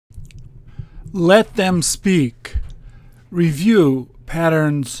Let them speak. Review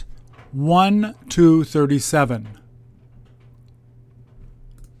patterns 1 to 37.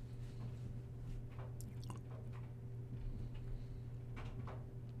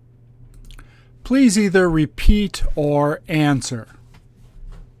 Please either repeat or answer.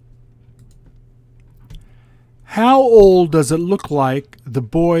 How old does it look like the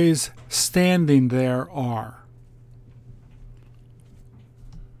boys standing there are?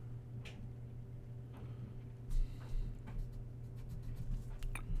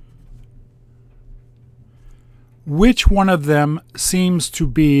 Which one of them seems to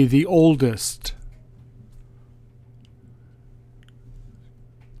be the oldest?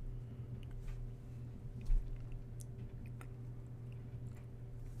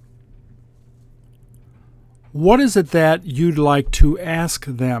 What is it that you'd like to ask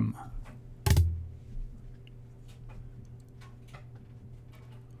them?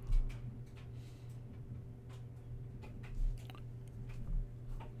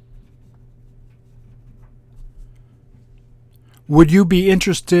 Would you be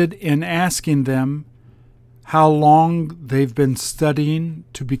interested in asking them how long they've been studying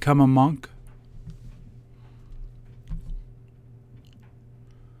to become a monk?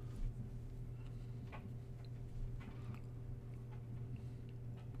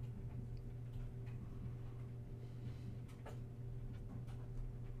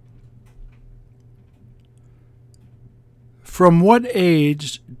 From what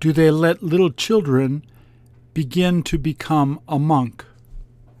age do they let little children begin to become a monk?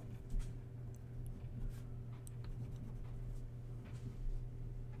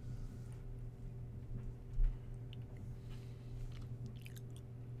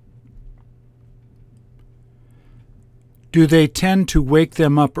 Do they tend to wake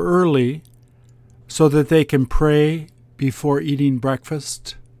them up early so that they can pray before eating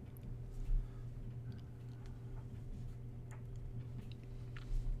breakfast?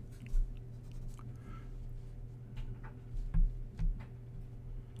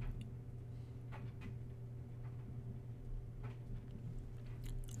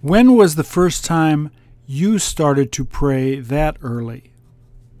 When was the first time you started to pray that early?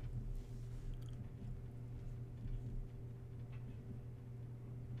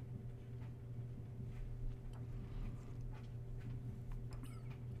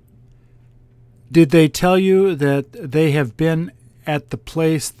 Did they tell you that they have been at the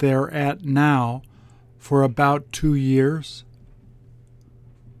place they're at now for about 2 years?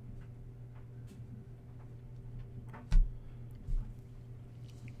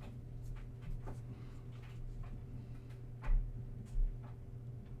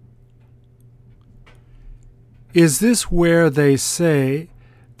 Is this where they say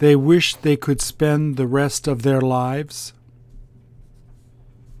they wish they could spend the rest of their lives?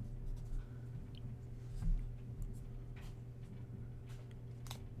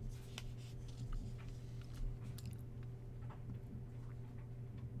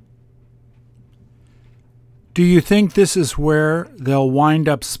 Do you think this is where they'll wind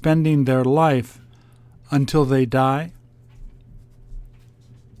up spending their life until they die?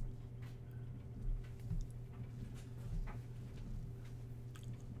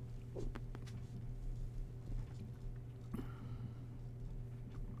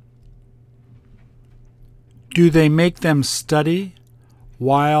 Do they make them study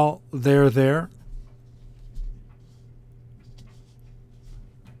while they're there?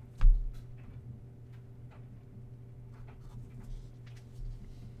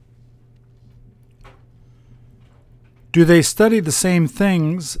 Do they study the same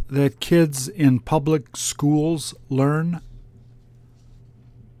things that kids in public schools learn?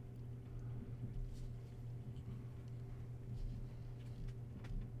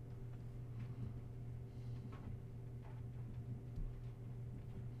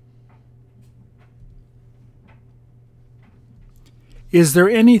 Is there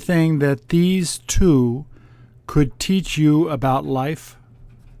anything that these two could teach you about life?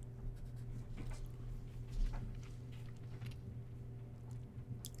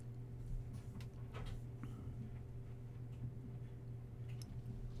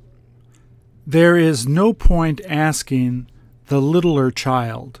 There is no point asking the littler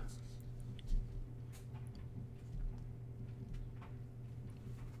child.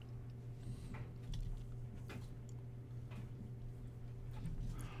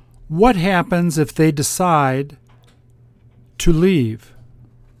 What happens if they decide to leave?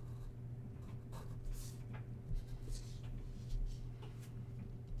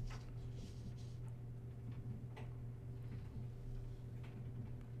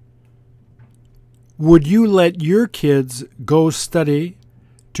 Would you let your kids go study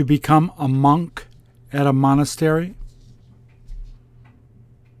to become a monk at a monastery?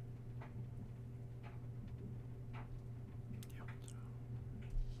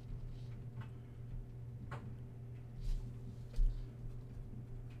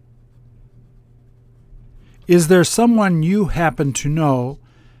 Is there someone you happen to know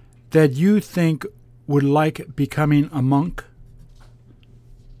that you think would like becoming a monk?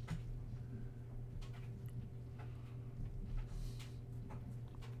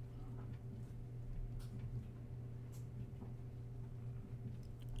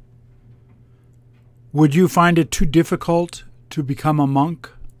 Would you find it too difficult to become a monk?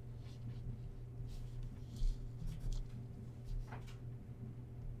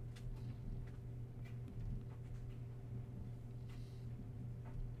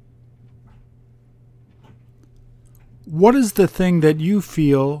 What is the thing that you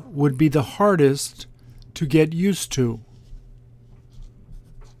feel would be the hardest to get used to?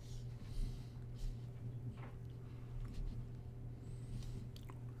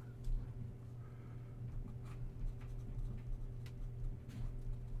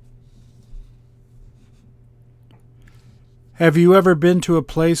 Have you ever been to a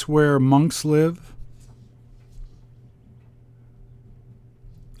place where monks live?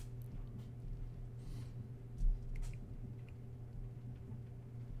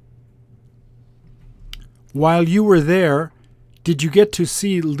 While you were there, did you get to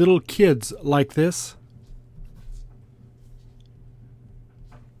see little kids like this?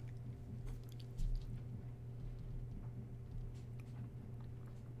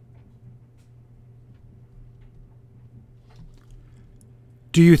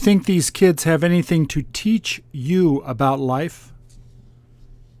 Do you think these kids have anything to teach you about life?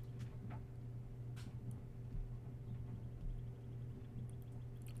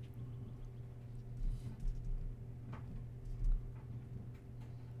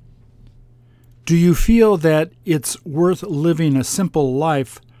 Do you feel that it's worth living a simple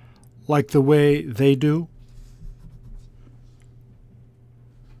life like the way they do?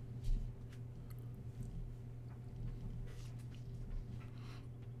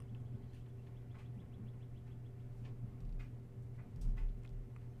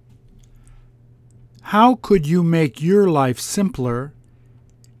 How could you make your life simpler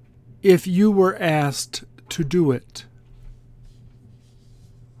if you were asked to do it?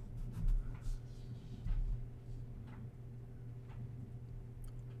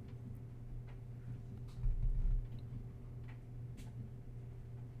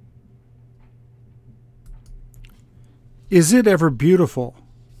 Is it ever beautiful?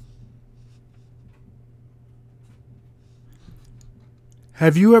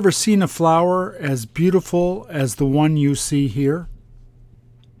 Have you ever seen a flower as beautiful as the one you see here?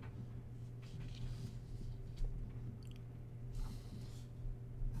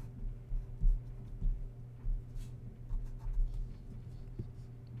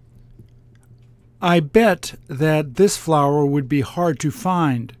 I bet that this flower would be hard to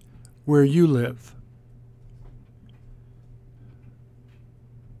find where you live.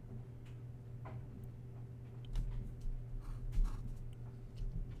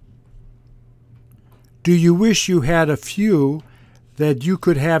 Do you wish you had a few that you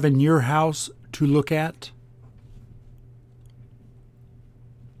could have in your house to look at?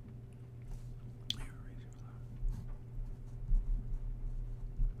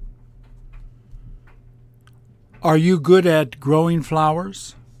 Are you good at growing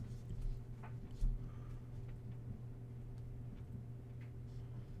flowers?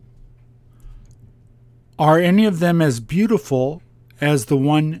 Are any of them as beautiful as the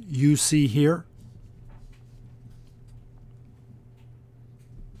one you see here?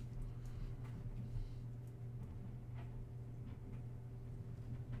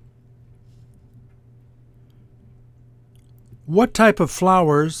 What type of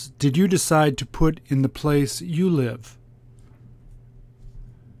flowers did you decide to put in the place you live?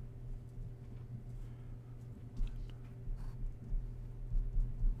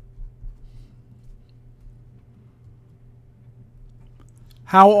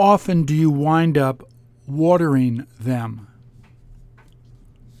 How often do you wind up watering them?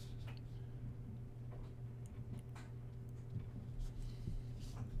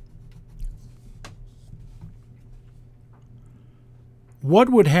 What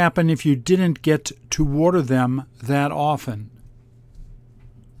would happen if you didn't get to water them that often?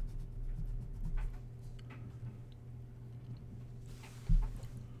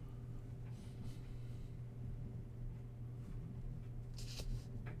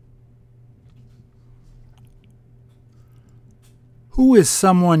 Who is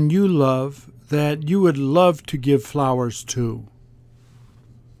someone you love that you would love to give flowers to?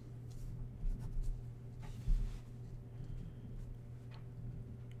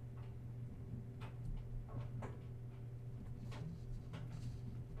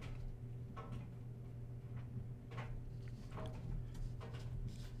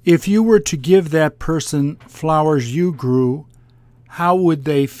 If you were to give that person flowers you grew, how would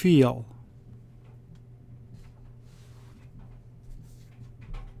they feel?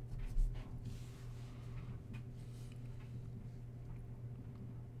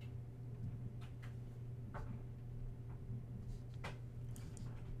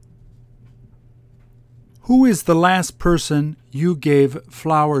 Who is the last person you gave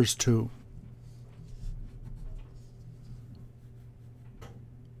flowers to?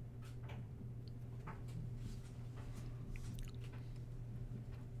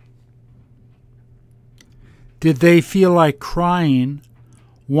 Did they feel like crying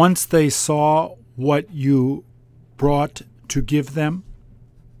once they saw what you brought to give them?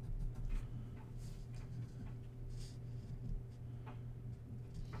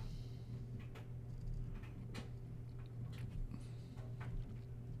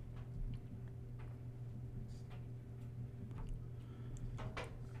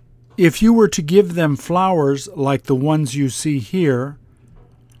 If you were to give them flowers like the ones you see here,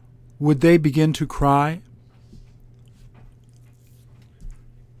 would they begin to cry?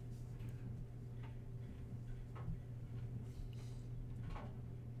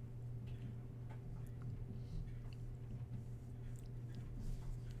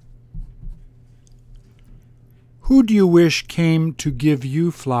 Who do you wish came to give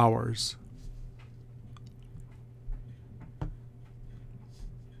you flowers?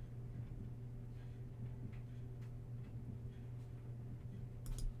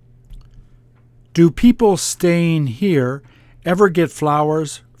 Do people staying here ever get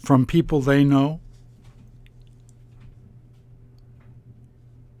flowers from people they know?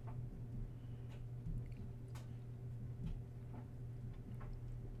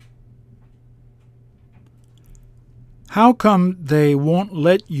 How come they won't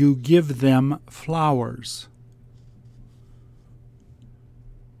let you give them flowers?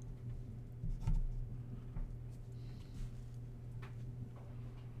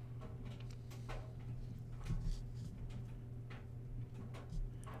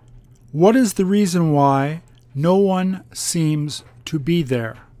 What is the reason why no one seems to be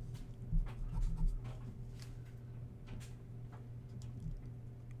there?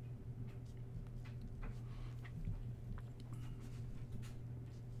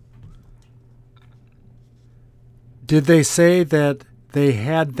 Did they say that they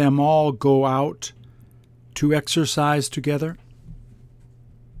had them all go out to exercise together?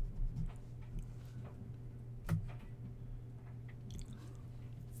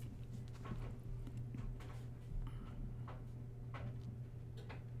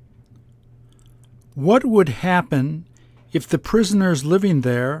 What would happen if the prisoners living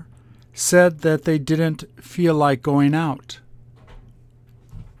there said that they didn't feel like going out?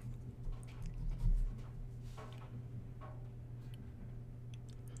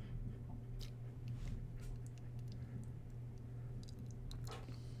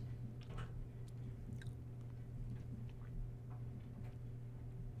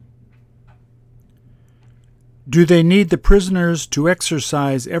 Do they need the prisoners to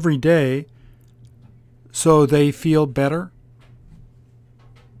exercise every day so they feel better?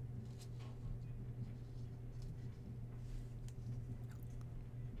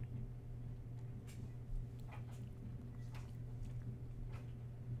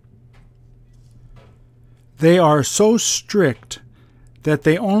 They are so strict that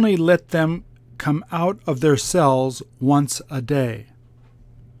they only let them come out of their cells once a day.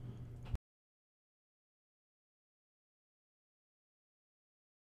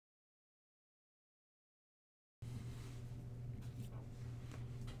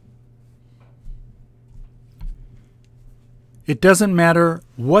 It doesn't matter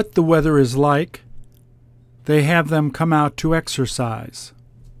what the weather is like, they have them come out to exercise.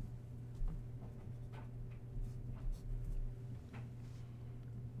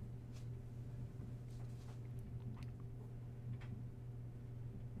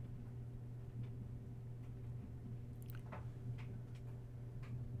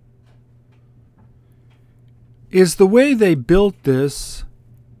 Is the way they built this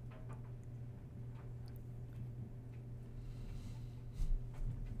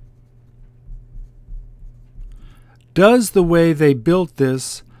Does the way they built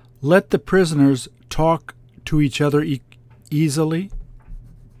this let the prisoners talk to each other easily?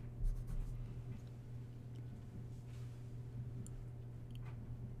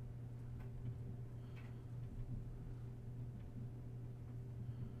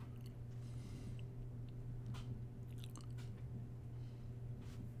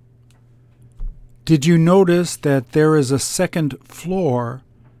 Did you notice that there is a second floor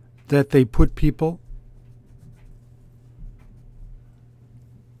that they put people?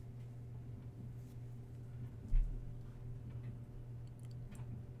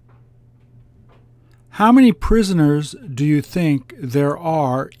 How many prisoners do you think there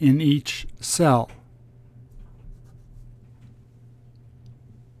are in each cell?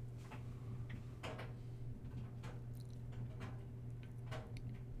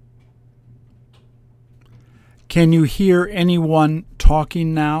 Can you hear anyone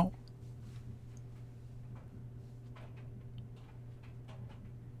talking now?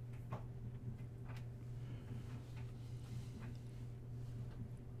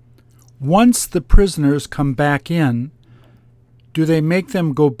 Once the prisoners come back in, do they make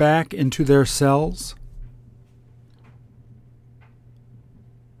them go back into their cells?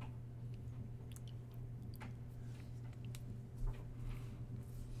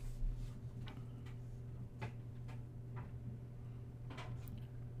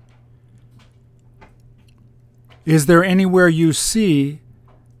 Is there anywhere you see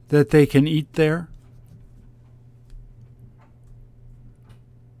that they can eat there?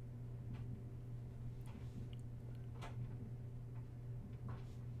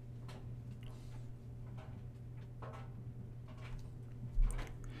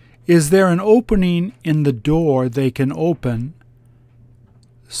 Is there an opening in the door they can open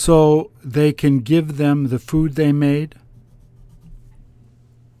so they can give them the food they made?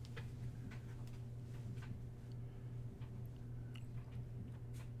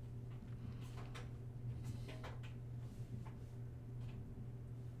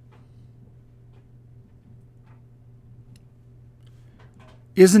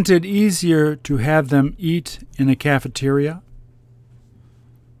 Isn't it easier to have them eat in a cafeteria?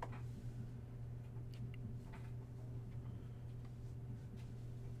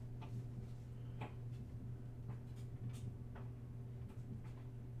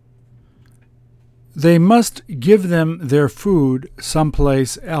 They must give them their food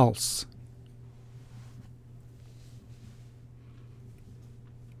someplace else.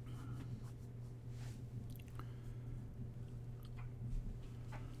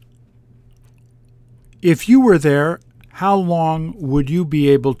 If you were there, how long would you be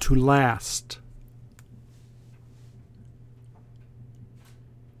able to last?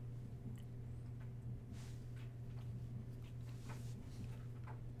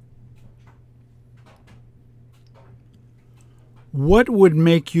 What would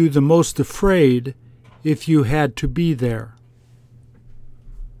make you the most afraid if you had to be there?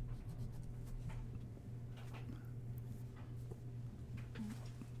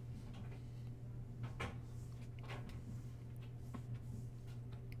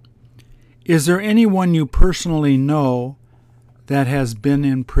 Is there anyone you personally know that has been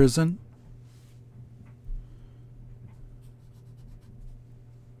in prison?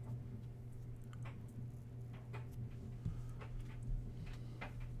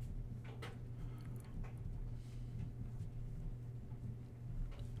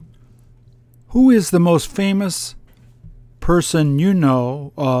 Who is the most famous person you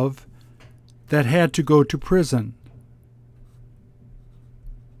know of that had to go to prison?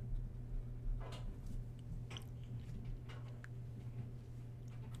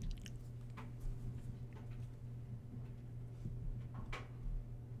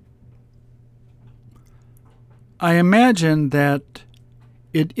 I imagine that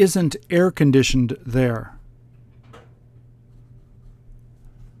it isn't air conditioned there.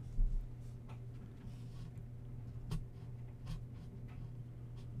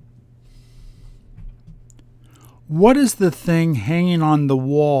 What is the thing hanging on the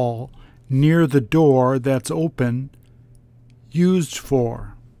wall near the door that's open used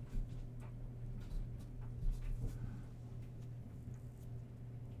for?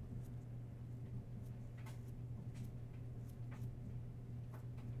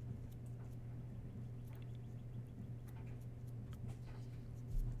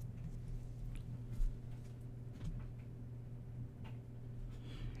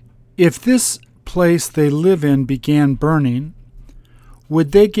 If this place they live in began burning,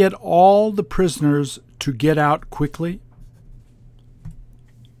 would they get all the prisoners to get out quickly?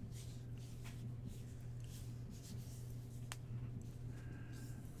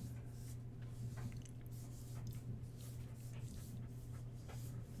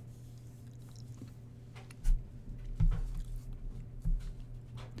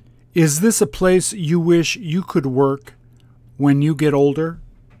 Is this a place you wish you could work when you get older?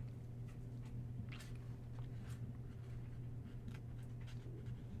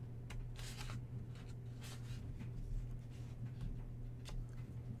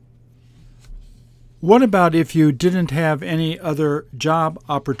 What about if you didn't have any other job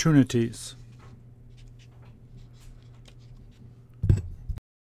opportunities?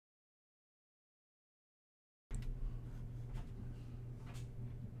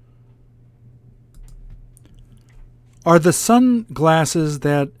 Are the sunglasses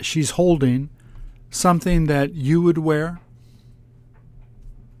that she's holding something that you would wear?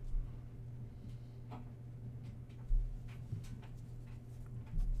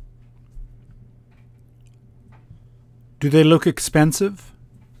 Do they look expensive?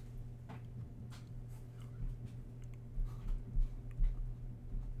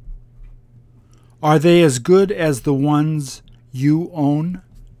 Are they as good as the ones you own?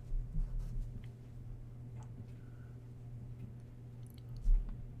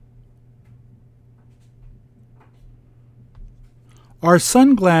 Are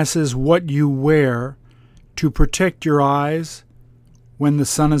sunglasses what you wear to protect your eyes when the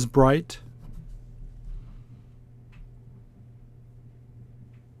sun is bright?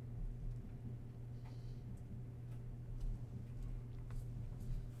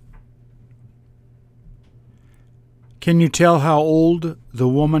 Can you tell how old the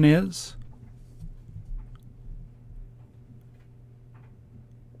woman is?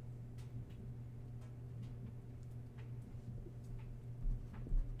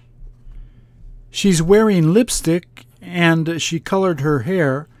 She's wearing lipstick and she colored her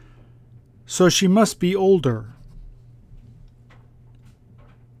hair, so she must be older.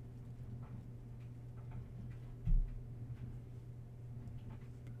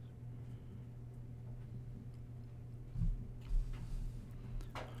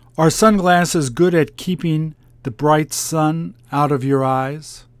 Are sunglasses good at keeping the bright sun out of your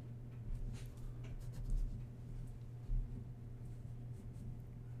eyes?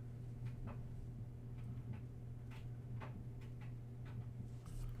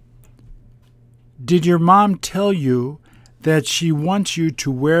 Did your mom tell you that she wants you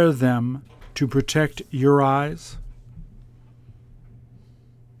to wear them to protect your eyes?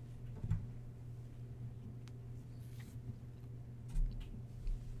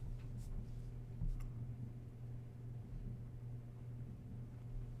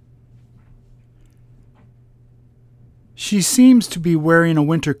 She seems to be wearing a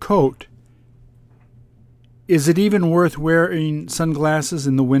winter coat. Is it even worth wearing sunglasses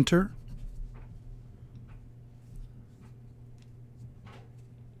in the winter?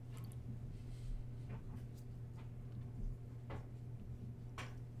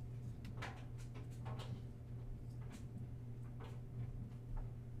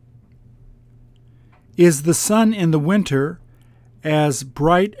 Is the sun in the winter as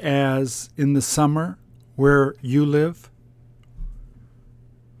bright as in the summer where you live?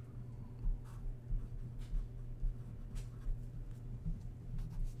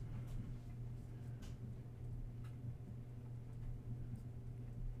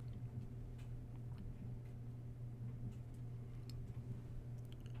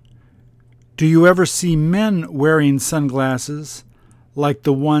 Do you ever see men wearing sunglasses like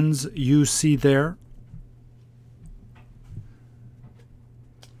the ones you see there?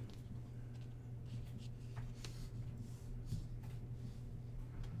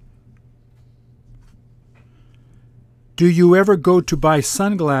 Do you ever go to buy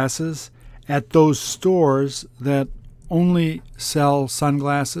sunglasses at those stores that only sell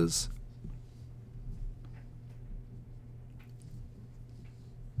sunglasses?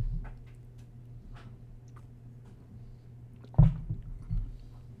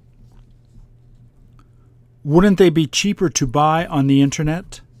 Wouldn't they be cheaper to buy on the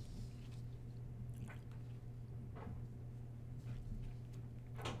internet?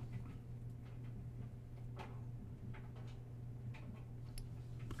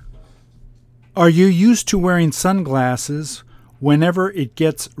 Are you used to wearing sunglasses whenever it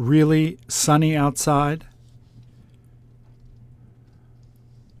gets really sunny outside?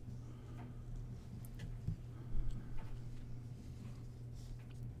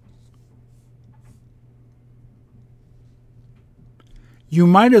 You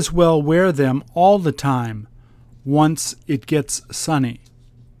might as well wear them all the time once it gets sunny.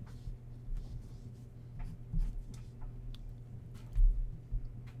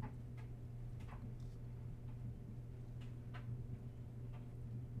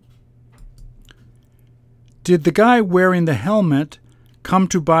 Did the guy wearing the helmet come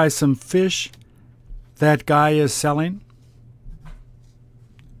to buy some fish that guy is selling?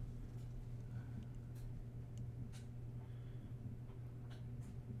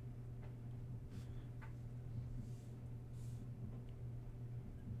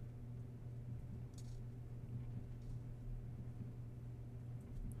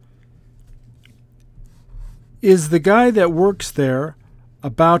 Is the guy that works there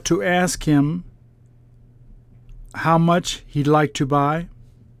about to ask him how much he'd like to buy?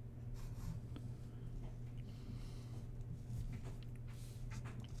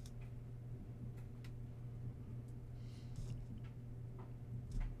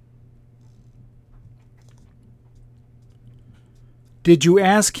 Did you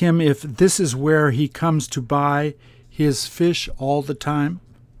ask him if this is where he comes to buy his fish all the time?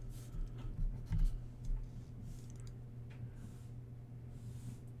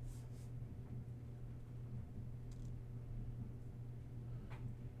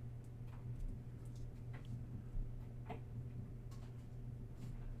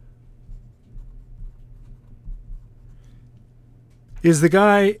 Is the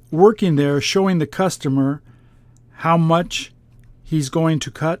guy working there showing the customer how much he's going to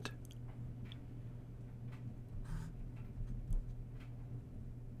cut?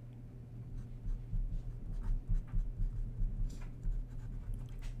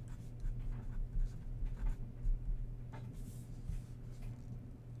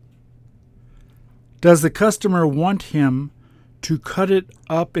 Does the customer want him to cut it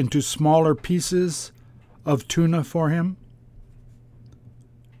up into smaller pieces of tuna for him?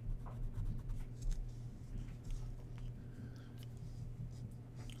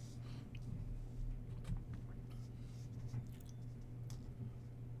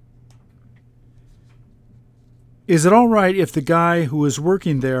 Is it all right if the guy who is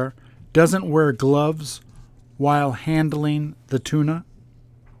working there doesn't wear gloves while handling the tuna?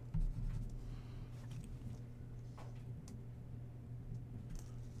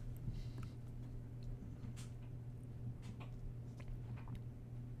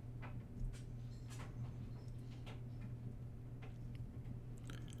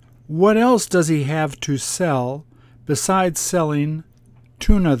 What else does he have to sell besides selling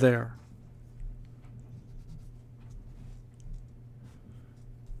tuna there?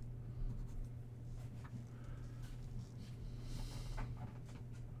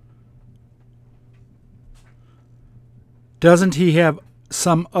 Doesn't he have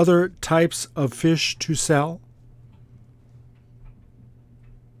some other types of fish to sell?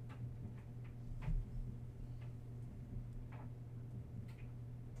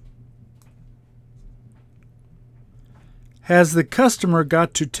 Has the customer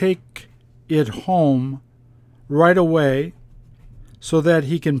got to take it home right away so that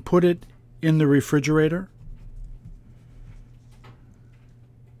he can put it in the refrigerator?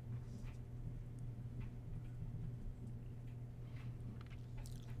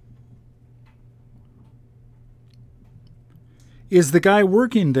 Is the guy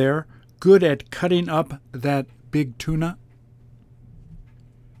working there good at cutting up that big tuna?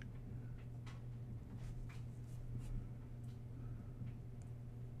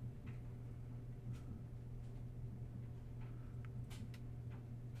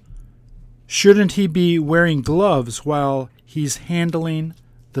 Shouldn't he be wearing gloves while he's handling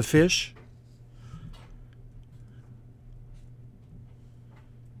the fish?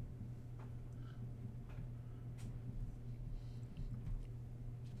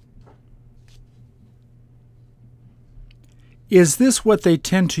 Is this what they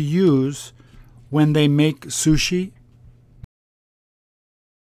tend to use when they make sushi?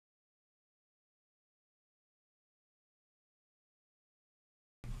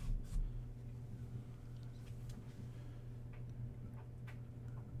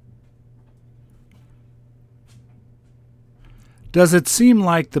 Does it seem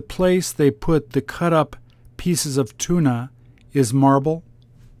like the place they put the cut up pieces of tuna is marble?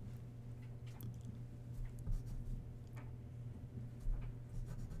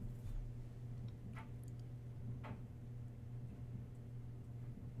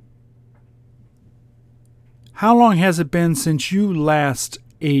 How long has it been since you last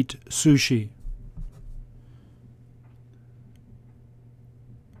ate sushi?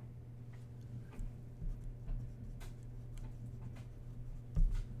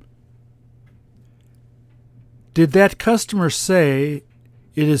 Did that customer say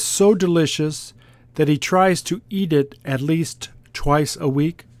it is so delicious that he tries to eat it at least twice a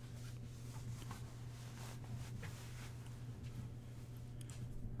week?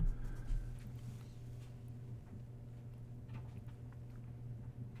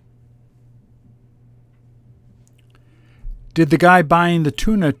 Did the guy buying the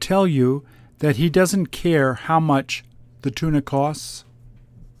tuna tell you that he doesn't care how much the tuna costs?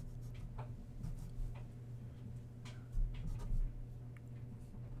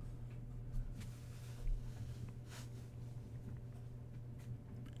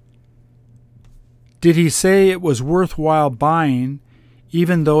 Did he say it was worthwhile buying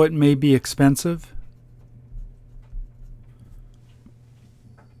even though it may be expensive?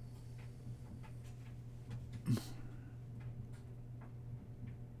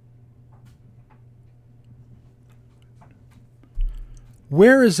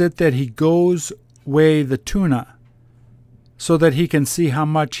 Where is it that he goes weigh the tuna so that he can see how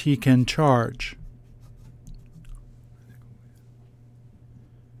much he can charge?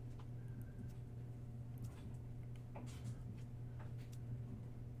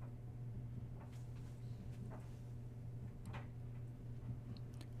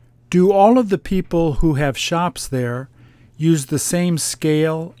 Do all of the people who have shops there use the same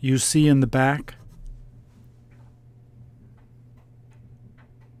scale you see in the back?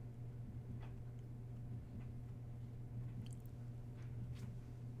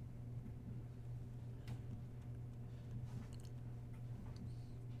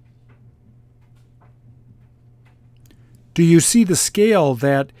 Do you see the scale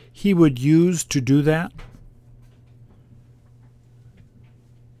that he would use to do that?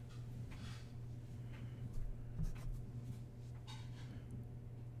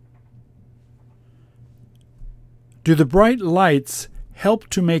 Do the bright lights help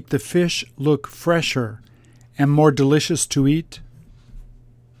to make the fish look fresher and more delicious to eat?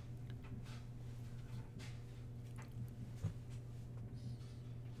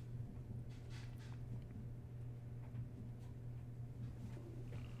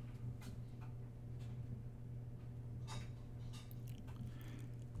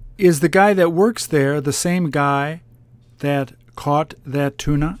 Is the guy that works there the same guy that caught that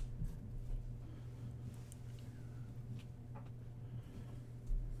tuna?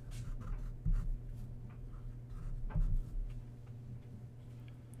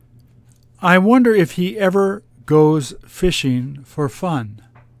 I wonder if he ever goes fishing for fun.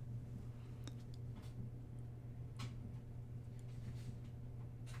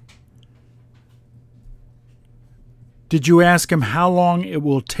 Did you ask him how long it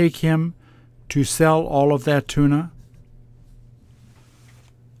will take him to sell all of that tuna?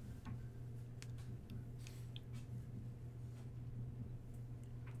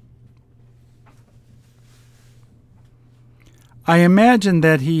 I imagine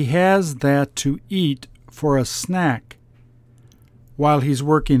that he has that to eat for a snack while he's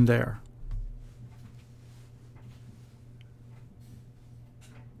working there.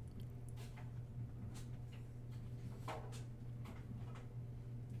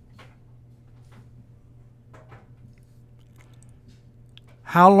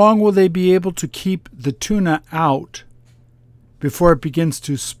 How long will they be able to keep the tuna out before it begins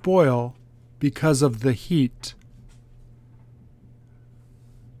to spoil because of the heat?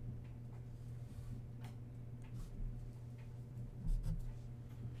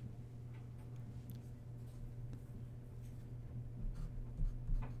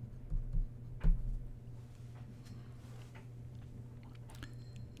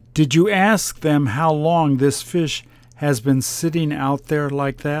 Did you ask them how long this fish has been sitting out there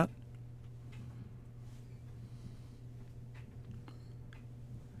like that?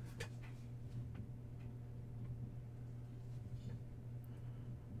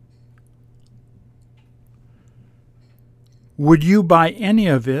 Would you buy any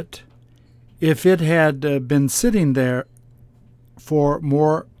of it if it had been sitting there for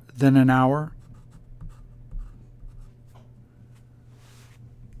more than an hour?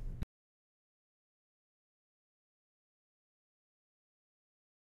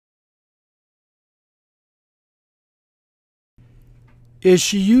 Is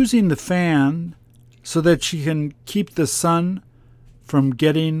she using the fan so that she can keep the sun from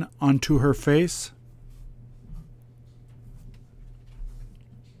getting onto her face?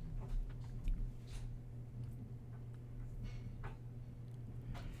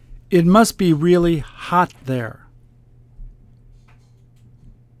 It must be really hot there.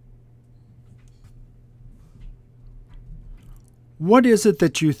 What is it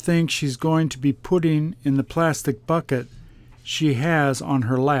that you think she's going to be putting in the plastic bucket she has on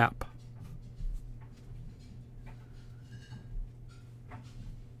her lap?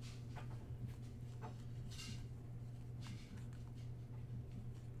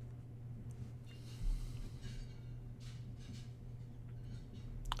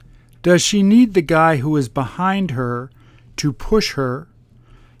 Does she need the guy who is behind her to push her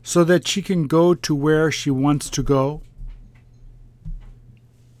so that she can go to where she wants to go?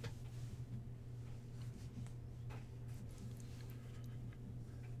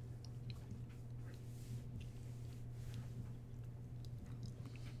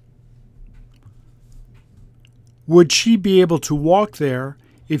 Would she be able to walk there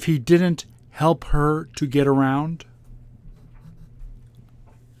if he didn't help her to get around?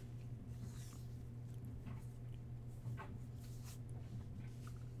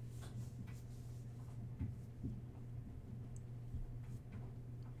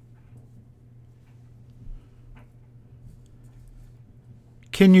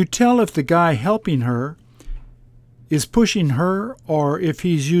 Can you tell if the guy helping her is pushing her or if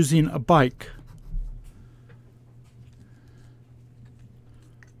he's using a bike?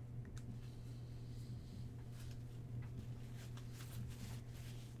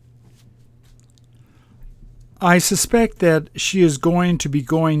 I suspect that she is going to be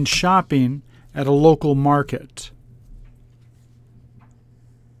going shopping at a local market.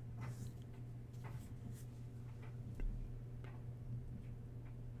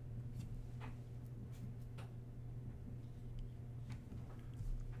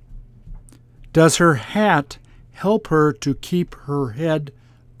 Does her hat help her to keep her head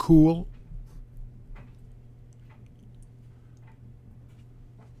cool?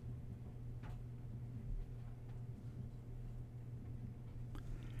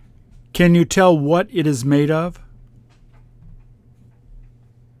 Can you tell what it is made of?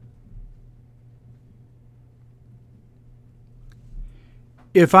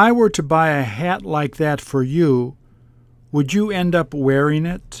 If I were to buy a hat like that for you, would you end up wearing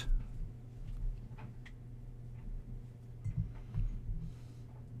it?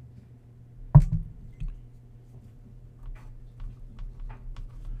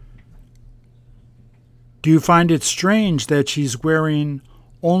 Do you find it strange that she's wearing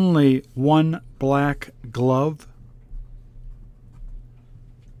only one black glove?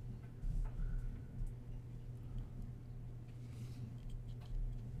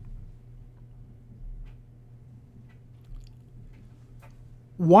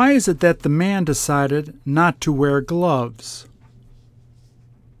 Why is it that the man decided not to wear gloves?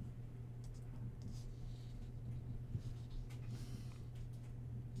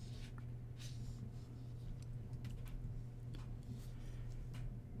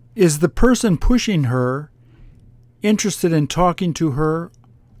 Is the person pushing her interested in talking to her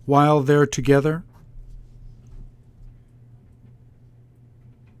while they're together?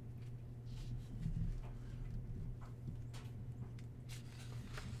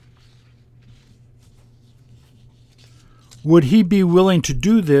 Would he be willing to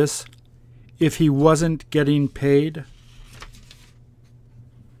do this if he wasn't getting paid?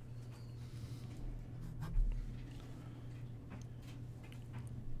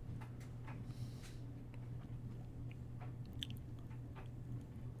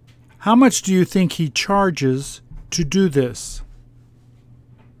 How much do you think he charges to do this?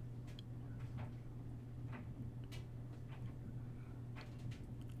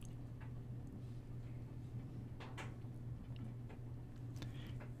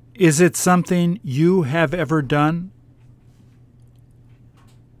 Is it something you have ever done?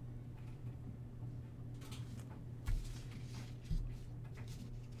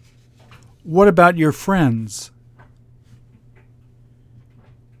 What about your friends?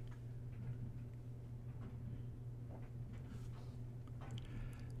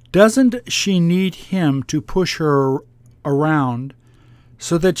 Doesn't she need him to push her around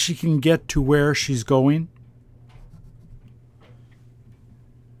so that she can get to where she's going?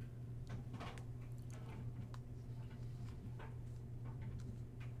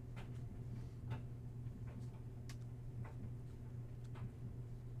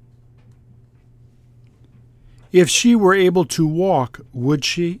 If she were able to walk, would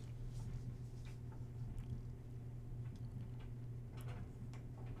she?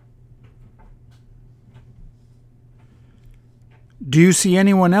 Do you see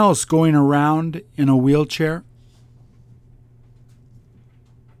anyone else going around in a wheelchair?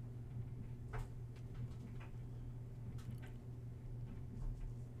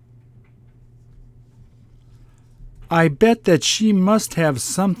 I bet that she must have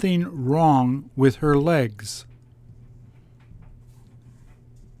something wrong with her legs.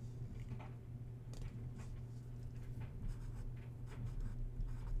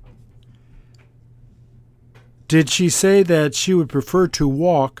 Did she say that she would prefer to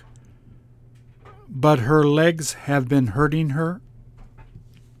walk, but her legs have been hurting her?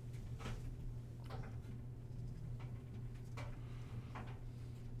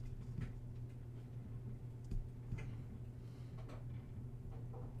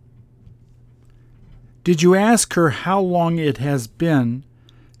 Did you ask her how long it has been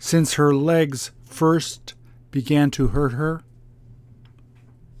since her legs first began to hurt her?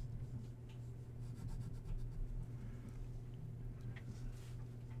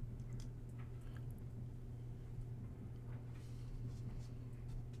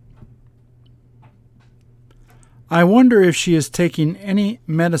 I wonder if she is taking any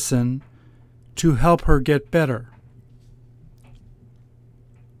medicine to help her get better.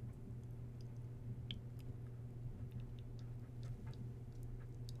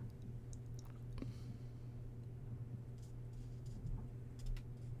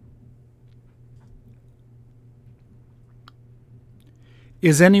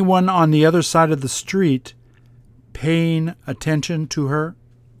 Is anyone on the other side of the street paying attention to her?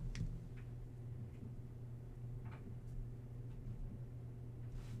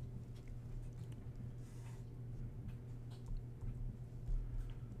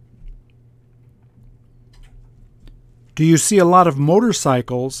 Do you see a lot of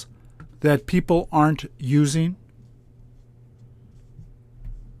motorcycles that people aren't using?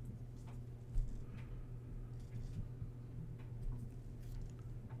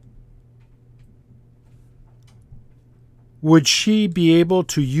 Would she be able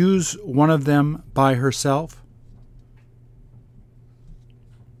to use one of them by herself?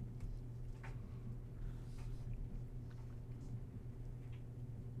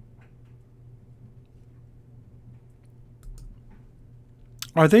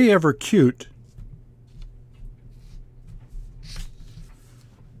 Are they ever cute?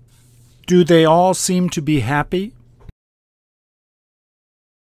 Do they all seem to be happy?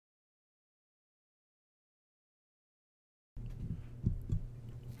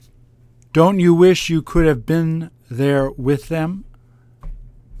 Don't you wish you could have been there with them?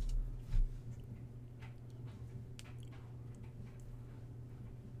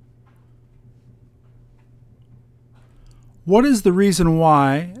 What is the reason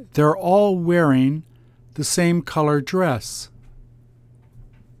why they're all wearing the same color dress?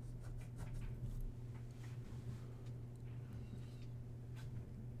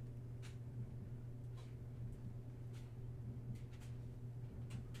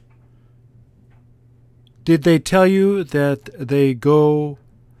 Did they tell you that they go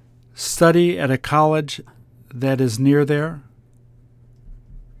study at a college that is near there?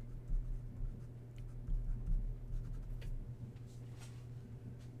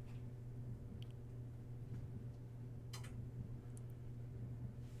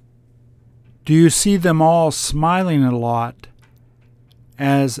 Do you see them all smiling a lot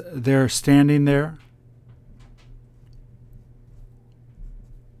as they're standing there?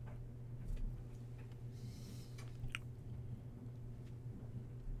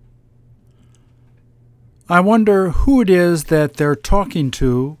 I wonder who it is that they're talking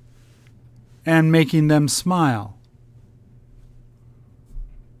to and making them smile.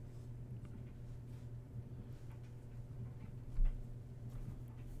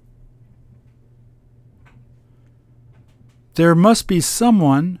 There must be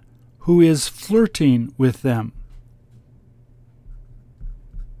someone who is flirting with them.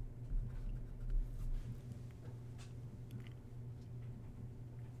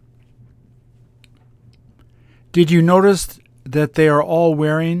 Did you notice that they are all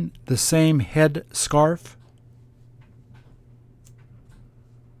wearing the same head scarf?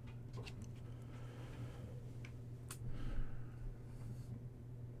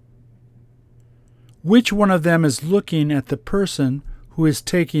 Which one of them is looking at the person who is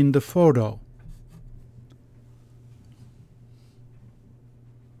taking the photo?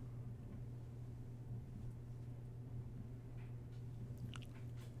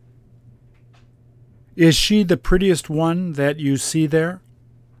 Is she the prettiest one that you see there?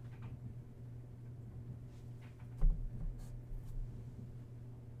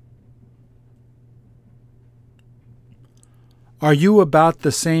 Are you about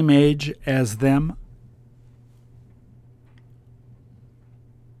the same age as them?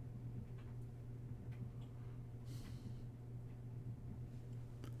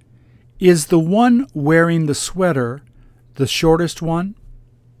 Is the one wearing the sweater the shortest one?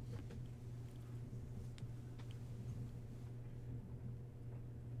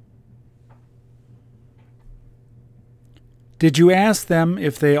 Did you ask them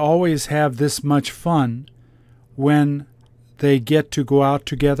if they always have this much fun when they get to go out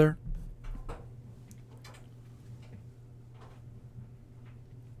together?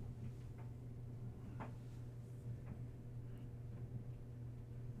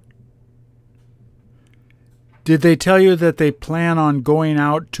 Did they tell you that they plan on going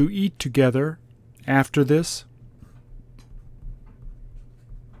out to eat together after this?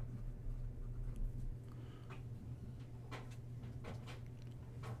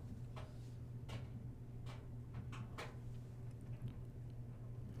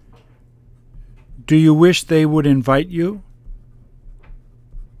 Do you wish they would invite you?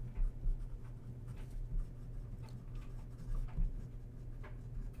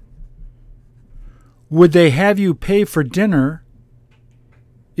 Would they have you pay for dinner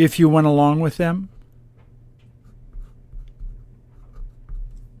if you went along with them?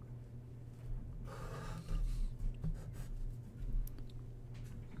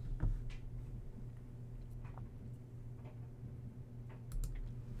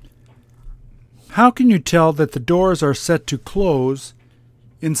 How can you tell that the doors are set to close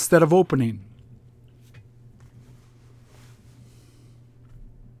instead of opening?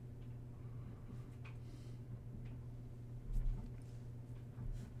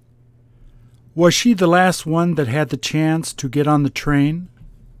 Was she the last one that had the chance to get on the train?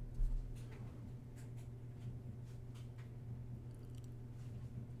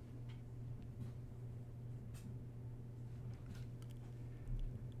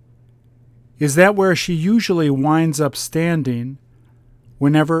 Is that where she usually winds up standing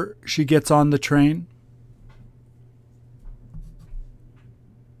whenever she gets on the train?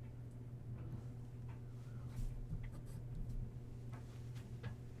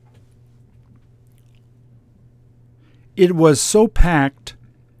 It was so packed,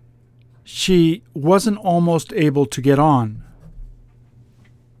 she wasn't almost able to get on.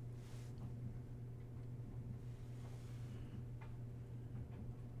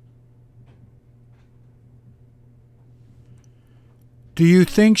 Do you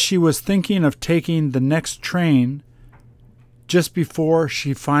think she was thinking of taking the next train just before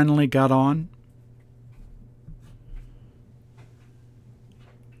she finally got on?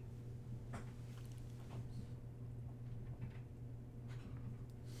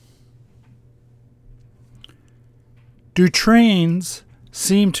 Do trains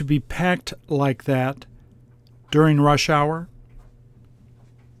seem to be packed like that during rush hour?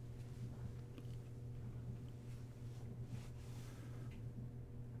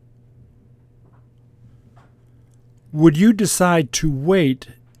 Would you decide to wait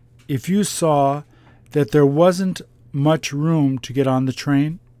if you saw that there wasn't much room to get on the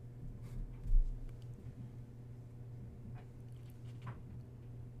train?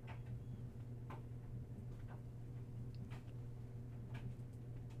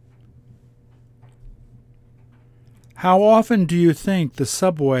 How often do you think the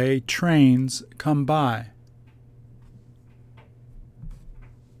subway trains come by?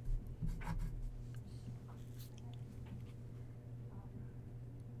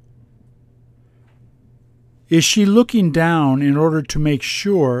 Is she looking down in order to make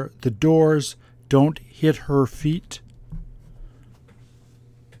sure the doors don't hit her feet?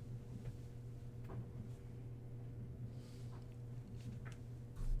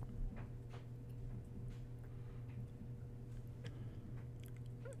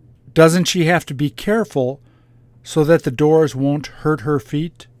 Doesn't she have to be careful so that the doors won't hurt her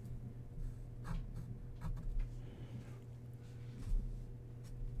feet?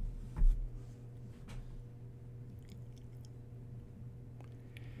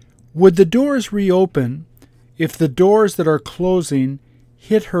 Would the doors reopen if the doors that are closing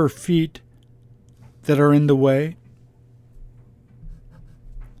hit her feet that are in the way?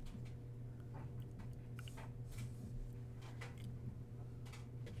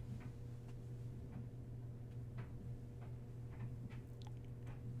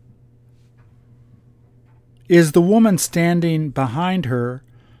 Is the woman standing behind her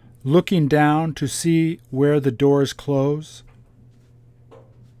looking down to see where the doors close?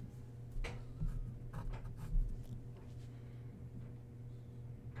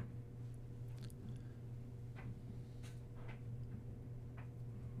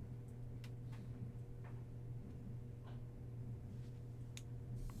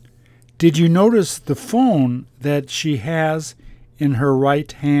 Did you notice the phone that she has in her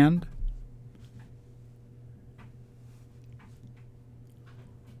right hand?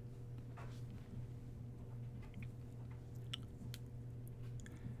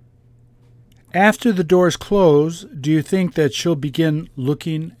 After the doors close, do you think that she'll begin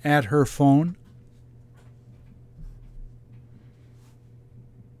looking at her phone?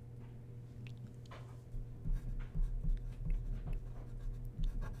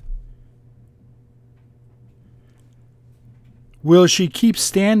 Will she keep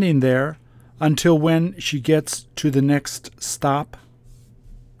standing there until when she gets to the next stop?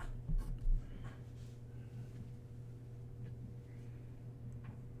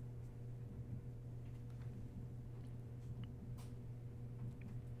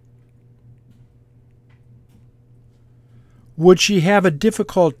 Would she have a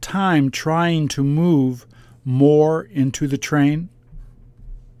difficult time trying to move more into the train?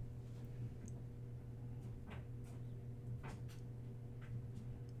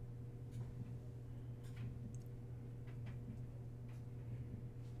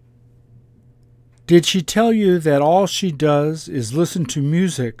 Did she tell you that all she does is listen to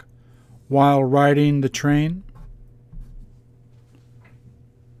music while riding the train?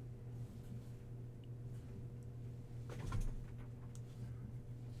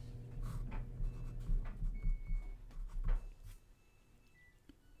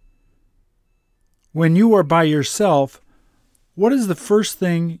 When you are by yourself, what is the first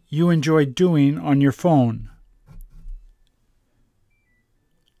thing you enjoy doing on your phone?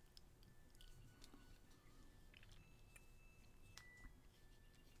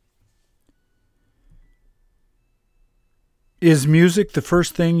 Is music the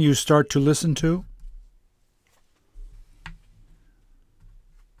first thing you start to listen to?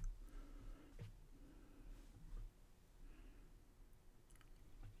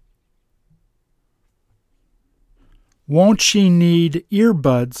 Won't she need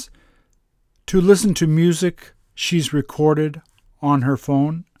earbuds to listen to music she's recorded on her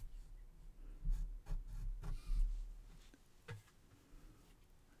phone?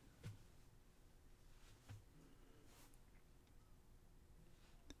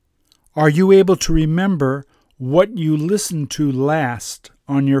 Are you able to remember what you listened to last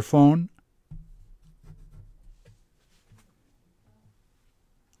on your phone?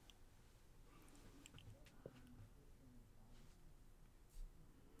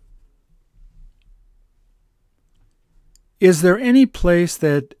 Is there any place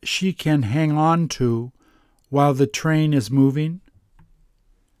that she can hang on to while the train is moving?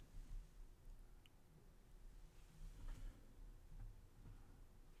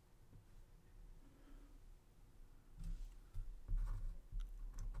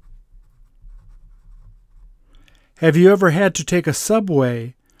 Have you ever had to take a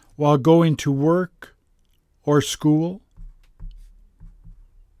subway while going to work or school?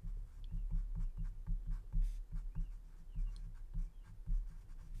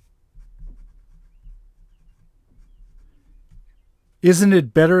 Isn't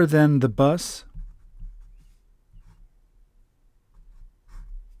it better than the bus?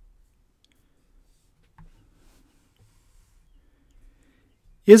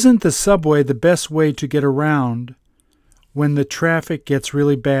 Isn't the subway the best way to get around when the traffic gets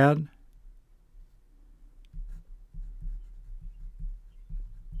really bad?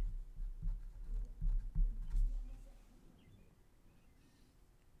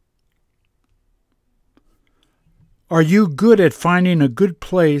 Are you good at finding a good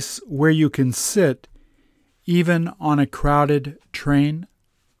place where you can sit, even on a crowded train?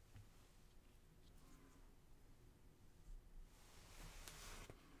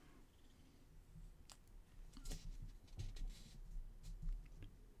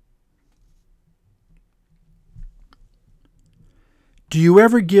 Do you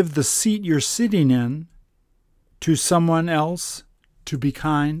ever give the seat you're sitting in to someone else to be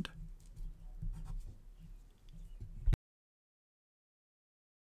kind?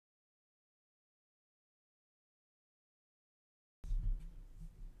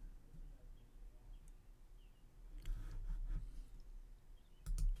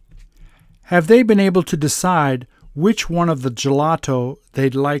 Have they been able to decide which one of the gelato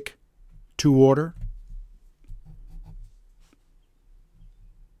they'd like to order?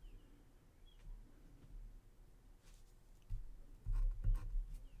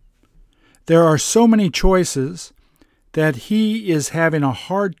 There are so many choices that he is having a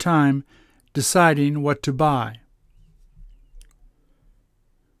hard time deciding what to buy.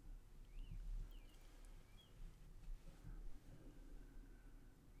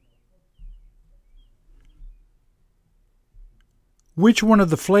 Which one of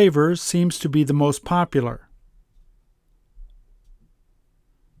the flavors seems to be the most popular?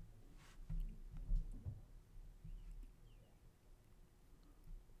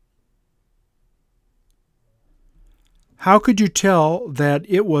 How could you tell that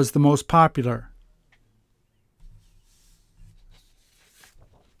it was the most popular?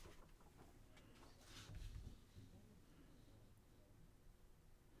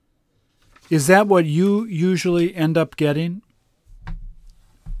 Is that what you usually end up getting?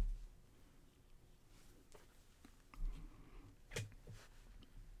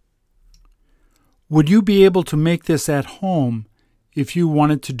 Would you be able to make this at home if you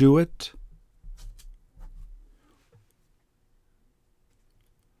wanted to do it?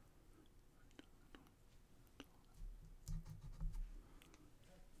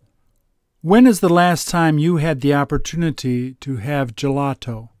 When is the last time you had the opportunity to have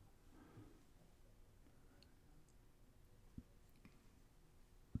gelato?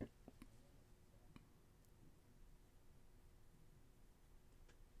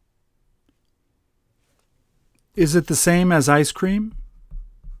 Is it the same as ice cream?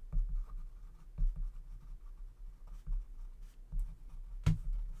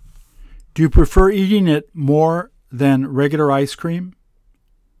 Do you prefer eating it more than regular ice cream?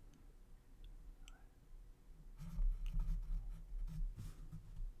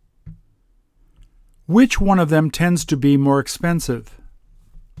 Which one of them tends to be more expensive?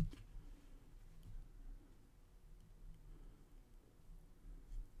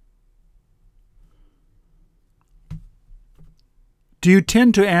 Do you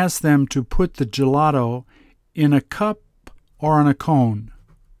tend to ask them to put the gelato in a cup or on a cone?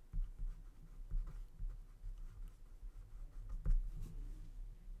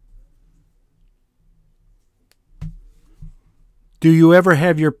 Do you ever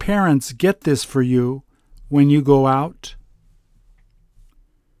have your parents get this for you when you go out?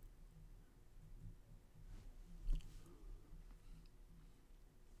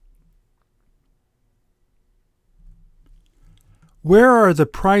 Where are the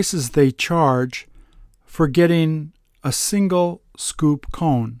prices they charge for getting a single scoop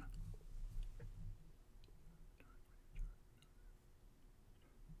cone?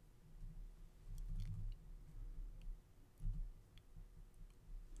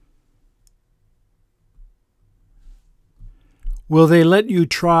 Will they let you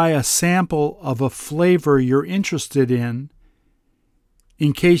try a sample of a flavor you're interested in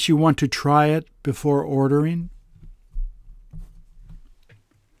case you want to try it before ordering?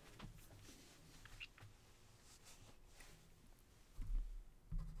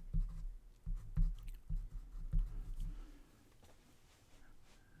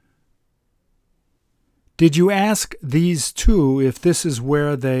 Did you ask these two if this is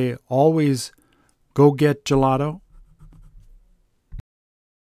where they always go get gelato?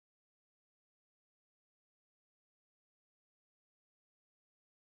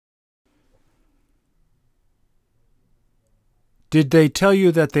 Did they tell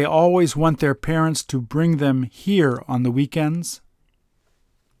you that they always want their parents to bring them here on the weekends?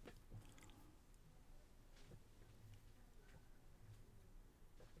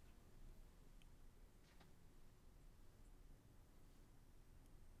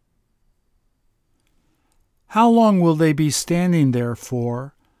 How long will they be standing there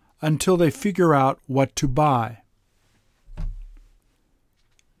for until they figure out what to buy?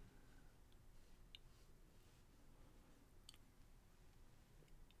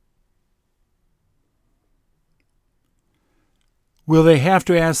 Will they have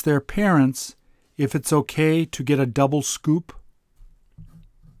to ask their parents if it's okay to get a double scoop?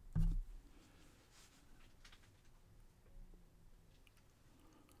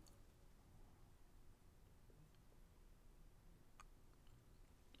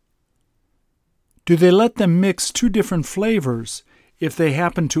 Do they let them mix two different flavors if they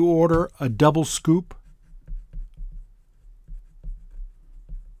happen to order a double scoop?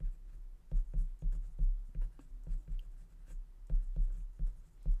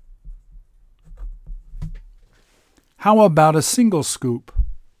 How about a single scoop?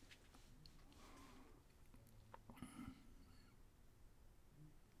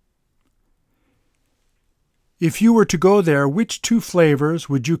 If you were to go there, which two flavors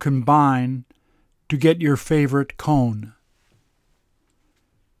would you combine to get your favorite cone?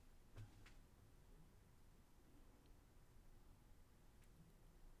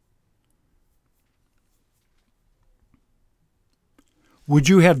 Would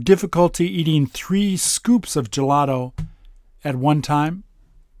you have difficulty eating 3 scoops of gelato at one time?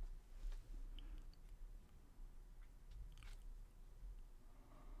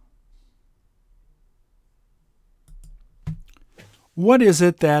 What is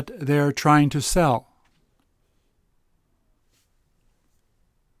it that they're trying to sell?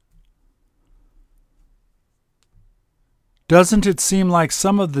 Doesn't it seem like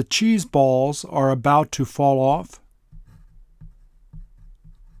some of the cheese balls are about to fall off?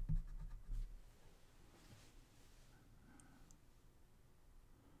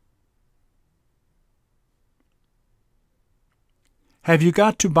 Have you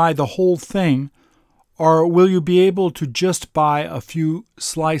got to buy the whole thing, or will you be able to just buy a few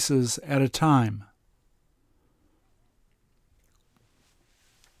slices at a time?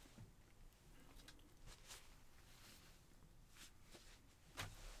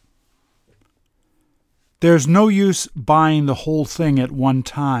 There's no use buying the whole thing at one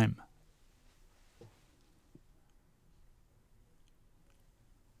time.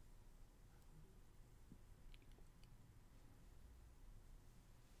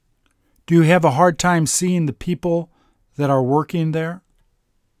 Do you have a hard time seeing the people that are working there?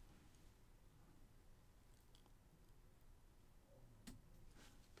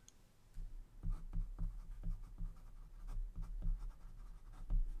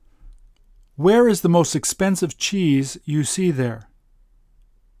 Where is the most expensive cheese you see there?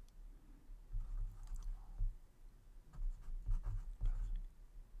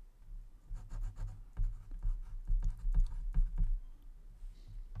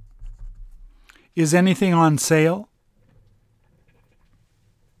 Is anything on sale?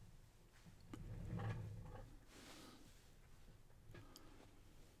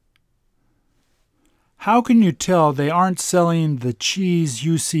 How can you tell they aren't selling the cheese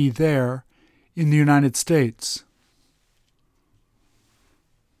you see there in the United States?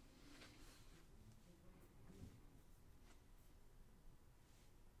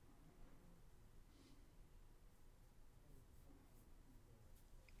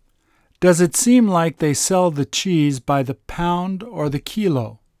 Does it seem like they sell the cheese by the pound or the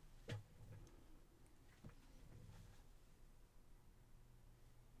kilo?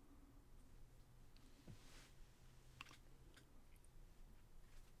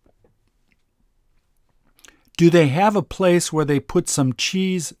 Do they have a place where they put some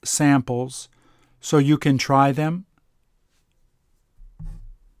cheese samples so you can try them?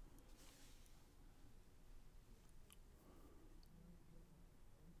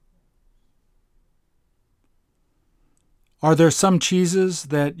 Are there some cheeses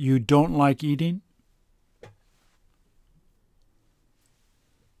that you don't like eating?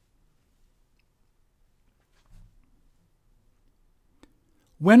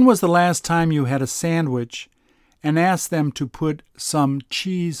 When was the last time you had a sandwich and asked them to put some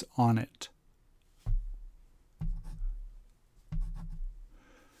cheese on it?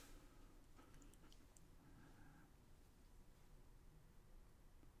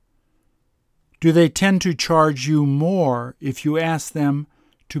 Do they tend to charge you more if you ask them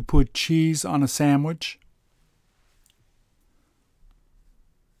to put cheese on a sandwich?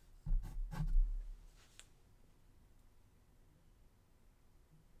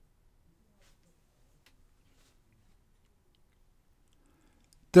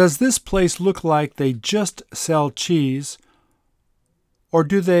 Does this place look like they just sell cheese, or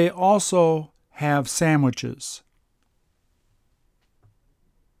do they also have sandwiches?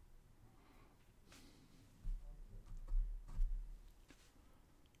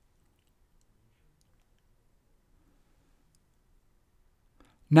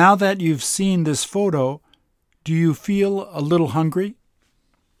 Now that you've seen this photo, do you feel a little hungry?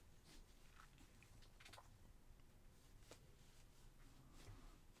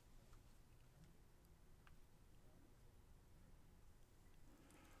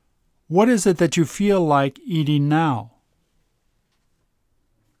 What is it that you feel like eating now?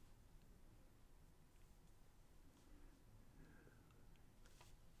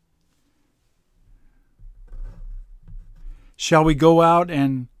 Shall we go out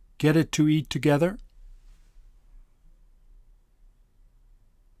and get it to eat together?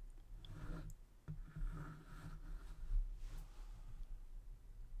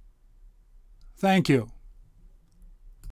 Thank you.